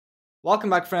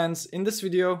Welcome back, friends. In this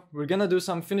video, we're gonna do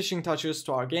some finishing touches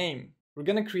to our game. We're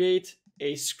gonna create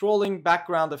a scrolling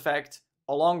background effect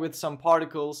along with some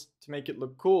particles to make it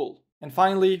look cool. And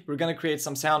finally, we're gonna create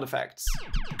some sound effects.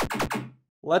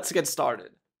 Let's get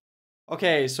started.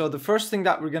 Okay, so the first thing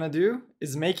that we're gonna do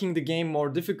is making the game more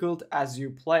difficult as you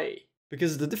play.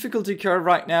 Because the difficulty curve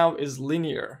right now is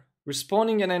linear. We're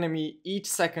spawning an enemy each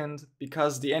second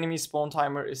because the enemy spawn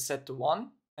timer is set to 1.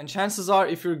 And chances are,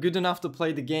 if you're good enough to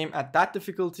play the game at that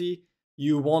difficulty,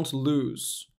 you won't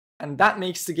lose. And that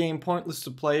makes the game pointless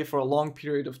to play for a long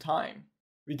period of time.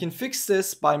 We can fix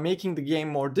this by making the game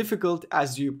more difficult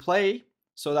as you play,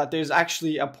 so that there's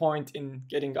actually a point in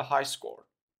getting a high score.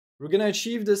 We're gonna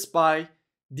achieve this by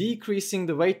decreasing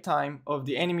the wait time of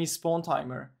the enemy spawn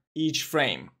timer each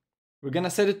frame. We're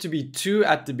gonna set it to be 2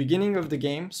 at the beginning of the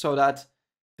game, so that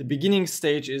the beginning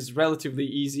stage is relatively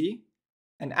easy.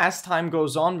 And as time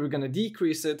goes on, we're going to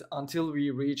decrease it until we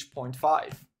reach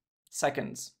 0.5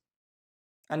 seconds.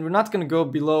 And we're not going to go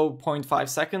below 0.5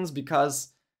 seconds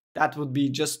because that would be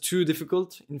just too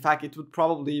difficult. In fact, it would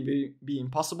probably be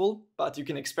impossible, but you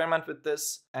can experiment with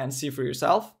this and see for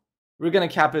yourself. We're going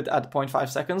to cap it at 0.5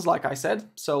 seconds, like I said.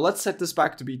 So let's set this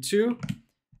back to be 2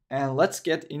 and let's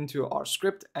get into our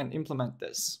script and implement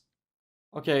this.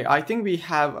 Okay, I think we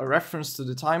have a reference to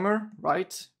the timer,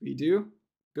 right? We do.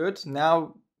 Good.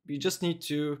 Now we just need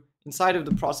to, inside of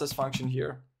the process function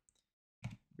here,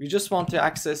 we just want to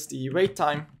access the wait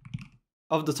time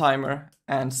of the timer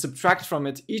and subtract from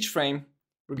it each frame.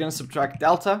 We're going to subtract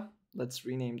delta. Let's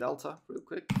rename delta real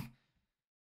quick.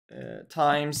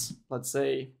 Times, let's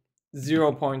say,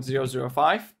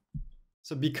 0.005.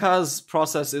 So because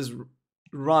process is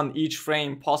run each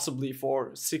frame possibly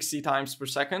for 60 times per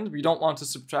second, we don't want to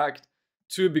subtract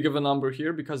too big of a number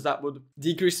here because that would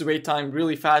decrease the wait time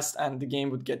really fast and the game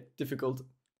would get difficult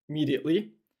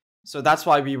immediately. So that's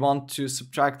why we want to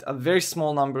subtract a very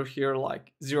small number here,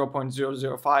 like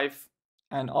 0.005.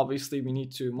 And obviously we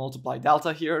need to multiply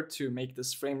delta here to make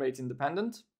this frame rate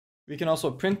independent. We can also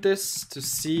print this to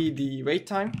see the wait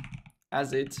time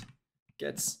as it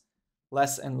gets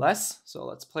less and less. So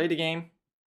let's play the game.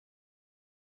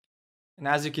 And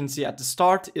as you can see at the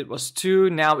start, it was 2,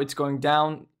 now it's going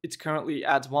down. It's currently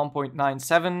at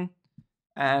 1.97.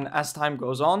 And as time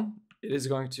goes on, it is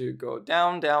going to go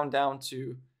down, down, down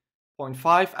to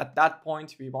 0.5. At that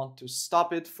point, we want to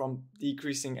stop it from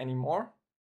decreasing anymore.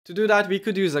 To do that, we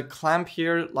could use a clamp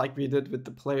here like we did with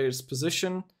the player's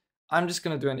position. I'm just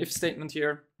going to do an if statement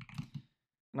here.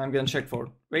 And I'm going to check for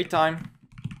wait time.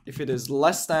 If it is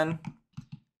less than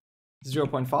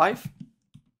 0.5,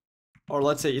 or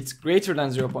let's say it's greater than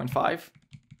 0.5,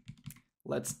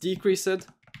 let's decrease it.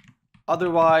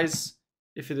 Otherwise,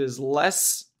 if it is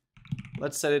less,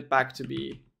 let's set it back to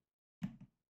be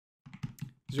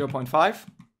 0.5.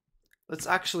 Let's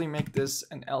actually make this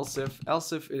an else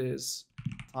if it is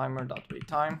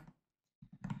timer.waitTime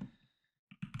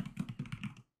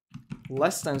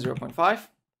less than 0.5.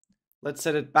 Let's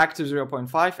set it back to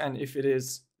 0.5, and if it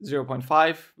is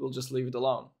 0.5, we'll just leave it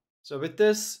alone. So with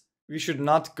this, we should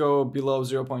not go below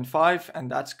 0.5,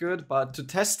 and that's good. But to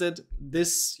test it,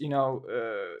 this,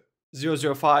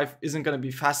 0.05 isn't going to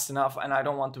be fast enough, and I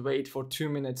don't want to wait for 2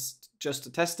 minutes just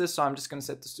to test this. So I'm just going to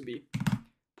set this to be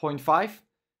 0.5,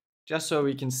 just so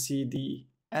we can see the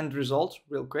end result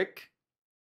real quick.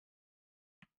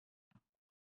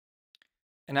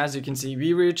 And as you can see,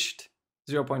 we reached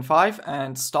 0.5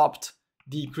 and stopped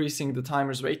decreasing the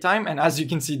timer's wait time. And as you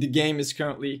can see, the game is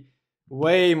currently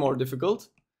way more difficult.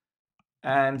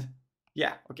 And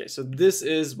yeah, okay, so this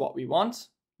is what we want,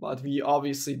 but we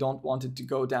obviously don't want it to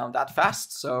go down that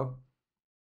fast. So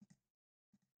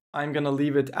I'm going to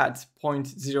leave it at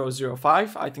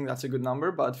 0.005. I think that's a good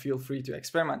number, but feel free to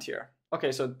experiment here.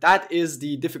 Okay, so that is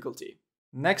the difficulty.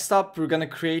 Next up, we're going to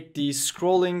create the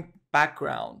scrolling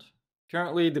background.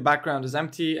 Currently, the background is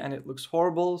empty and it looks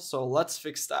horrible, so let's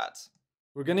fix that.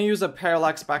 We're going to use a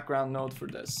parallax background node for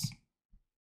this.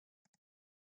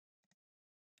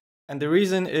 And the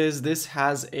reason is this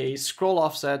has a scroll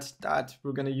offset that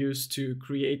we're going to use to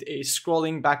create a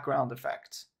scrolling background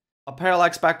effect. A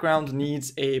parallax background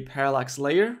needs a parallax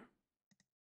layer.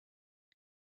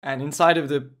 And inside of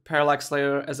the parallax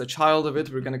layer, as a child of it,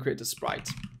 we're going to create a sprite.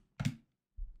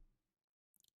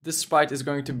 This sprite is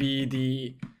going to be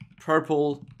the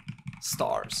purple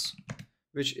stars,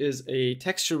 which is a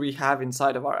texture we have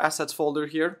inside of our assets folder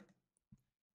here.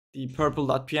 The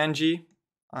purple.png.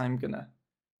 I'm going to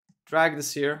drag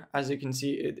this here. As you can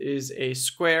see, it is a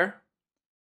square.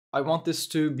 I want this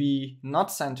to be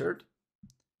not centered,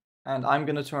 and I'm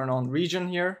going to turn on region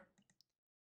here,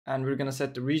 and we're going to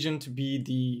set the region to be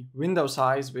the window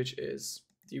size, which is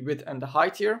the width and the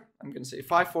height here. I'm going to say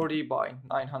 540 by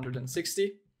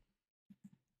 960.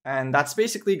 And that's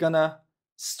basically gonna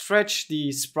stretch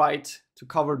the sprite to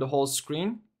cover the whole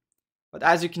screen. But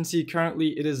as you can see,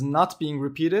 currently it is not being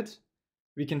repeated.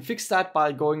 We can fix that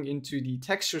by going into the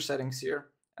texture settings here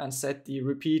and set the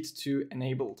repeat to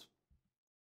enabled.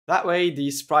 That way the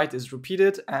sprite is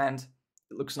repeated and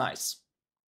it looks nice.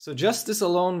 So just this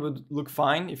alone would look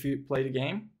fine if you play the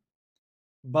game.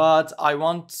 But I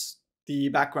want the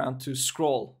background to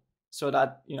scroll so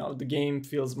that, you know, the game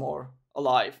feels more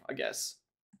alive, I guess.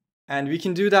 And we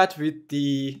can do that with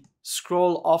the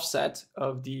scroll offset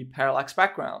of the parallax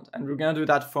background. And we're going to do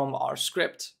that from our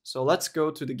script. So let's go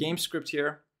to the game script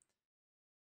here.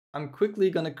 I'm quickly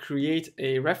going to create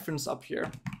a reference up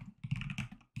here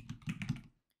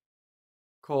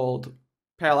called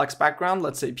parallax background.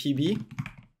 Let's say PB.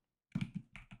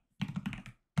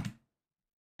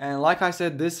 And like I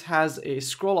said, this has a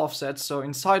scroll offset. So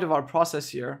inside of our process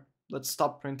here, let's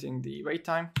stop printing the wait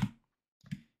time.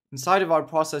 Inside of our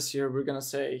process here, we're going to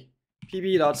say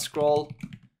pb.scroll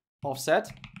offset.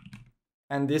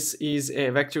 And this is a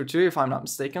vector 2, if I'm not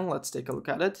mistaken. Let's take a look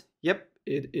at it. Yep,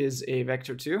 it is a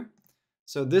vector 2.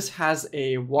 So this has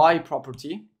a Y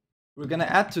property. We're going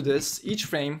to add to this each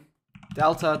frame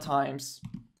delta times.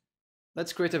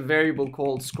 Let's create a variable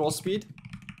called scroll speed.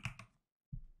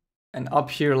 And up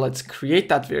here, let's create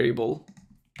that variable.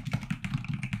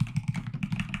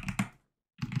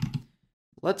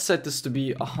 Let's set this to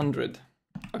be 100.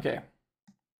 Okay.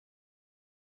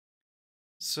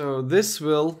 So this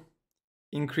will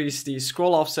increase the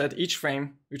scroll offset each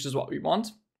frame, which is what we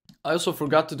want. I also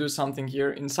forgot to do something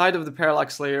here. Inside of the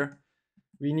parallax layer,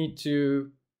 we need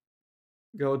to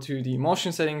go to the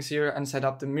motion settings here and set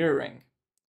up the mirroring.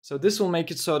 So this will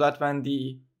make it so that when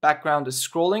the background is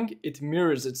scrolling, it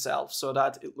mirrors itself so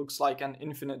that it looks like an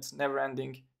infinite,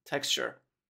 never-ending texture.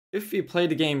 If we play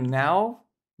the game now,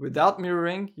 without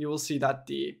mirroring, you will see that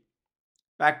the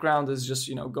background is just,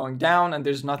 you know, going down and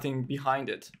there's nothing behind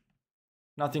it,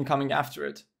 nothing coming after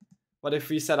it. But if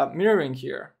we set up mirroring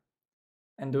here,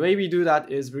 and the way we do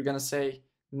that is we're going to say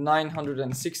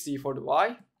 960 for the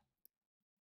Y,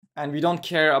 and we don't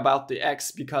care about the X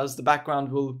because the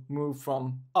background will move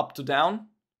from up to down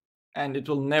and it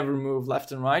will never move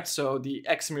left and right. So the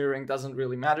X mirroring doesn't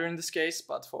really matter in this case,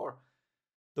 but for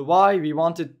the Y, we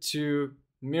want it to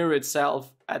mirror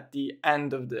itself at the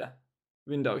end of the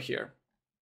window here.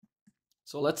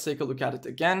 So let's take a look at it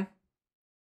again.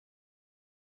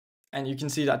 And you can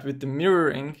see that with the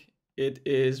mirroring, it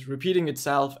is repeating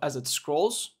itself as it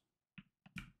scrolls.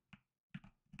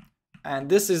 And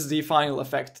this is the final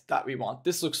effect that we want.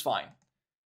 This looks fine.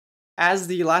 As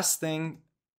the last thing,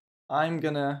 I'm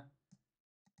gonna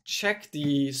check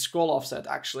the scroll offset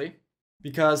actually,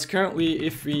 because currently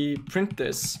if we print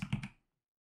this,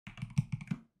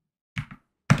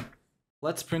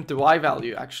 let's print the Y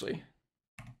value actually.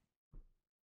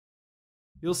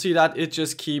 You'll see that it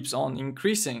just keeps on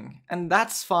increasing, and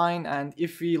that's fine. And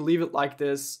if we leave it like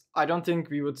this, I don't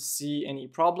think we would see any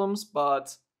problems,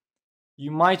 but you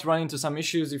might run into some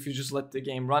issues if you just let the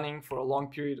game running for a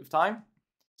long period of time.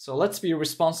 So let's be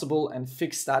responsible and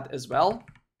fix that as well.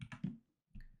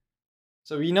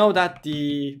 So we know that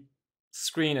the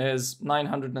screen is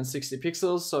 960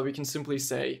 pixels, so we can simply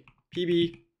say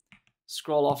pb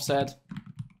scroll offset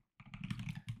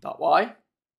 .y.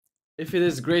 If it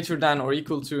is greater than or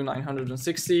equal to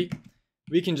 960,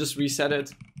 we can just reset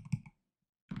it.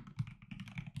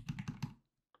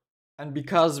 And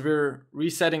because we're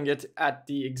resetting it at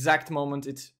the exact moment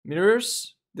it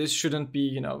mirrors, this shouldn't be,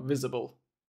 you know, visible.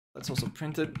 Let's also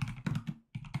print it.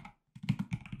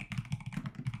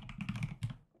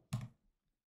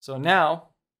 So now,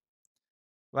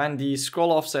 when the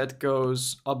scroll offset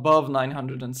goes above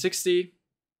 960,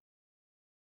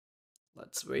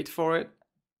 let's wait for it.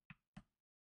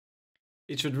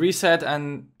 It should reset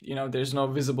and, you know, there's no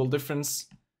visible difference.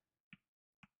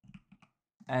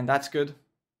 And that's good.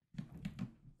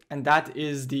 And that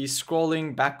is the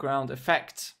scrolling background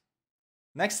effect.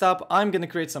 Next up, I'm going to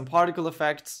create some particle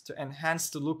effects to enhance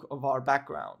the look of our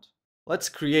background. Let's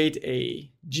create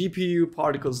a GPU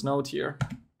particles node here.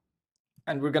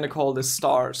 And we're going to call this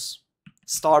stars,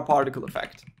 star particle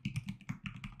effect.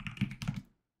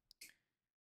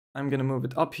 I'm going to move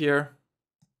it up here.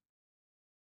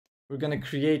 We're going to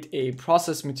create a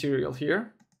process material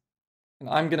here. And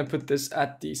I'm going to put this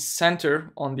at the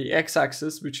center on the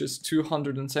x-axis, which is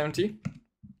 270.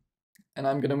 And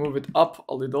I'm going to move it up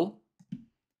a little.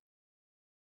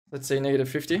 Let's say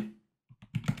 -50.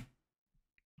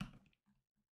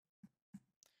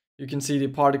 You can see the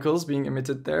particles being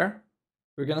emitted there.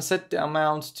 We're going to set the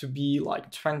amount to be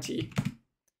like 20.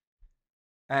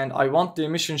 And I want the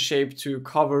emission shape to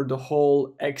cover the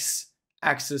whole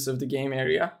x-axis of the game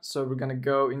area. So we're gonna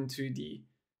go into the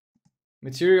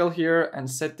material here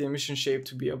and set the emission shape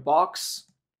to be a box.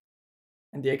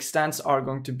 And the extents are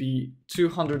going to be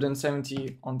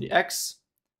 270 on the x,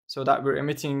 so that we're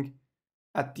emitting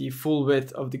at the full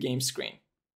width of the game screen.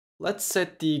 Let's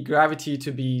set the gravity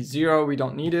to be 0, we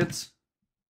don't need it.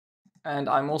 And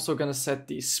I'm also gonna set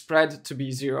the spread to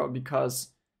be 0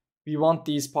 because we want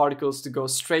these particles to go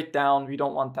straight down. We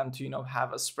don't want them to,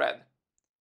 have a spread.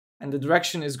 And the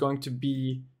direction is going to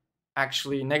be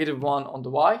actually -1 on the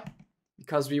y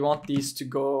because we want these to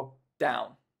go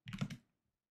down.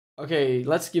 Okay,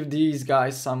 let's give these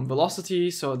guys some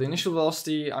velocity. So the initial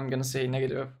velocity, I'm gonna say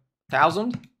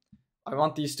 -1000. I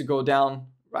want these to go down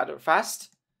rather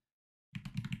fast.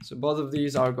 So both of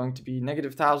these are going to be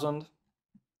 -1000.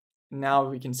 Now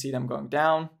we can see them going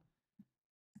down.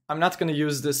 I'm not going to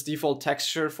use this default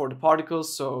texture for the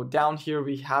particles, so down here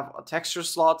we have a texture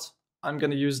slot. I'm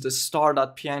going to use the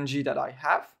star.png that I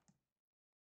have.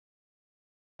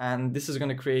 And this is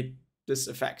going to create this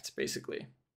effect, basically.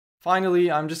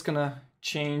 Finally, I'm just going to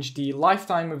change the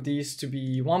lifetime of these to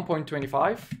be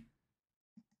 1.25.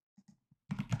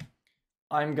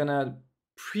 I'm going to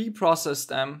pre-process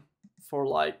them for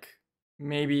like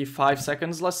maybe 5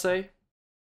 seconds, let's say.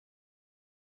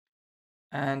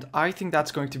 And I think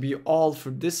that's going to be all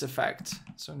for this effect.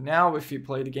 So now if we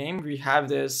play the game, we have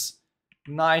this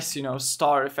nice,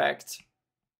 star effect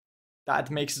that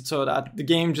makes it so that the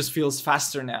game just feels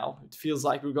faster now. It feels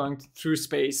like we're going through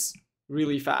space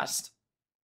really fast.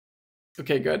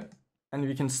 Okay, good. And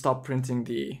we can stop printing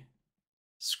the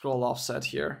scroll offset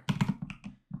here.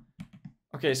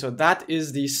 Okay, so that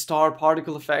is the star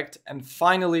particle effect. And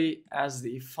finally, as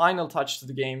the final touch to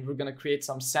the game, we're going to create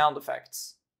some sound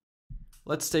effects.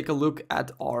 Let's take a look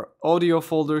at our audio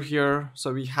folder here.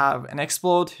 So we have an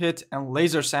explode, hit, and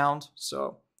laser sound.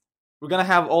 So we're gonna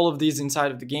have all of these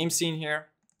inside of the game scene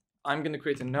here. I'm gonna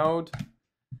create a node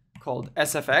called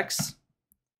SFX.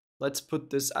 Let's put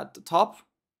this at the top.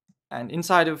 And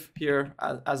inside of here,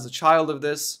 as a child of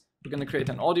this, we're gonna create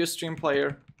an audio stream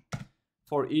player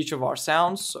for each of our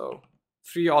sounds. So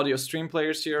 3 audio stream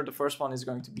players here. The first one is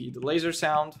going to be the laser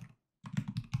sound.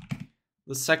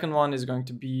 The second one is going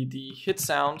to be the hit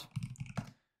sound.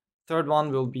 Third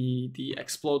one will be the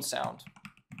explode sound.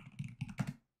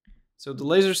 So the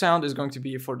laser sound is going to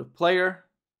be for the player.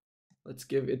 Let's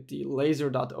give it the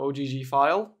laser.ogg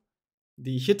file.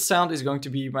 The hit sound is going to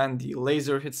be when the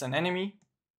laser hits an enemy.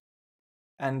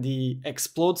 And the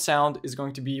explode sound is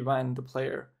going to be when the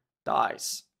player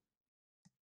dies.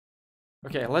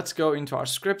 Okay, let's go into our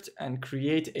script and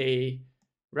create a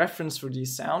reference for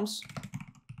these sounds.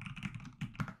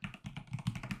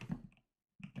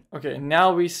 Okay,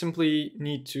 now we simply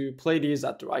need to play these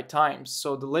at the right times.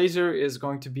 So the laser is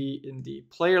going to be in the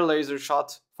player laser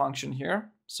shot function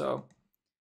here. So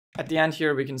at the end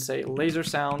here, we can say laser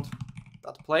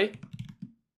sound.play.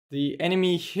 The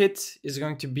enemy hit is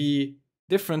going to be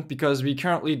different because we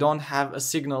currently don't have a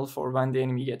signal for when the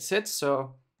enemy gets hit.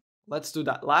 So let's do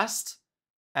that last.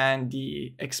 And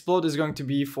the explode is going to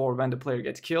be for when the player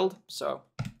gets killed. So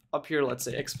up here, let's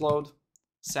say explode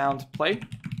sound play.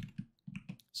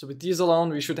 So with these alone,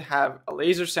 we should have a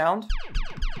laser sound.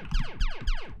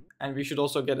 And we should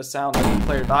also get a sound when the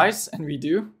player dies, and we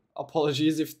do.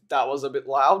 Apologies if that was a bit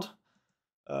loud,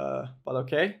 but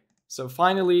okay. So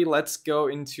finally, let's go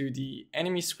into the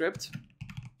enemy script.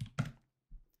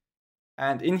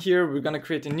 And in here, we're gonna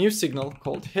create a new signal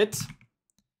called hit.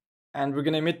 And we're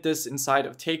gonna emit this inside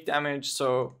of take damage.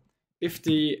 So if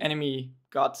the enemy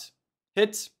got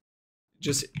hit,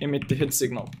 just emit the hit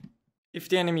signal. If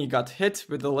the enemy got hit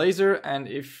with the laser and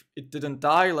if it didn't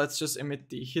die, let's just emit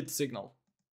the hit signal.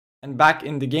 And back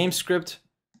in the game script,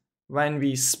 when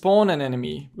we spawn an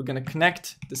enemy, we're going to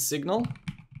connect the signal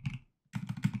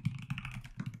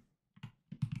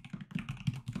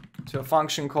to a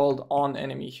function called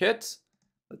onEnemyHit.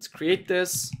 Let's create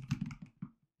this.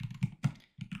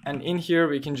 And in here,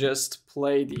 we can just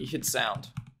play the hit sound.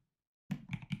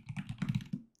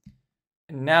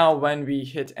 And now when we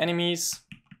hit enemies,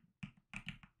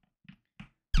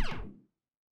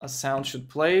 a sound should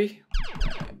play.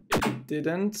 It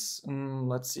didn't.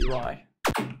 Let's see why.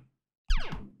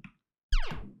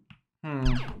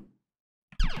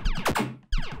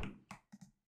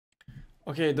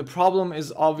 Okay, the problem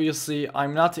is obviously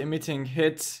I'm not emitting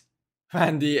hit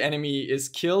when the enemy is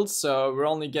killed, so we're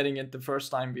only getting it the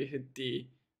first time we hit the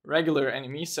regular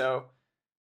enemy, so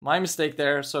my mistake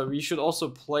there. So we should also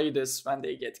play this when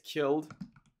they get killed.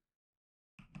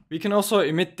 We can also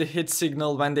emit the hit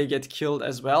signal when they get killed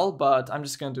as well, but I'm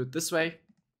just gonna do it this way.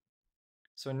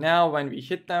 So now when we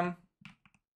hit them,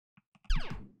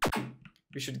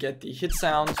 we should get the hit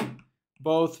sound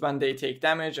both when they take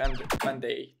damage and when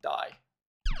they die.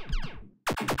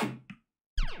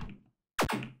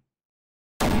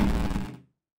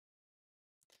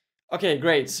 Okay,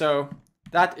 great. So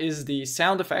that is the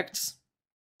sound effects.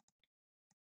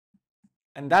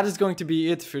 And that is going to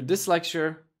be it for this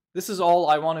lecture. This is all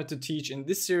I wanted to teach in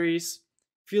this series.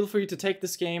 Feel free to take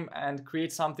this game and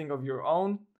create something of your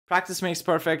own. Practice makes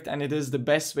perfect, and it is the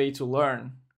best way to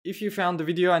learn. If you found the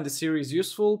video and the series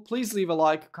useful, please leave a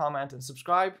like, comment, and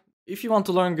subscribe. If you want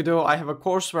to learn Godot, I have a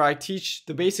course where I teach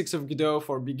the basics of Godot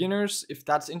for beginners. If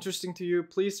that's interesting to you,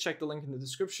 please check the link in the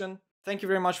description. Thank you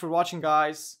very much for watching,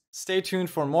 guys. Stay tuned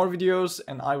for more videos,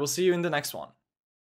 and I will see you in the next one.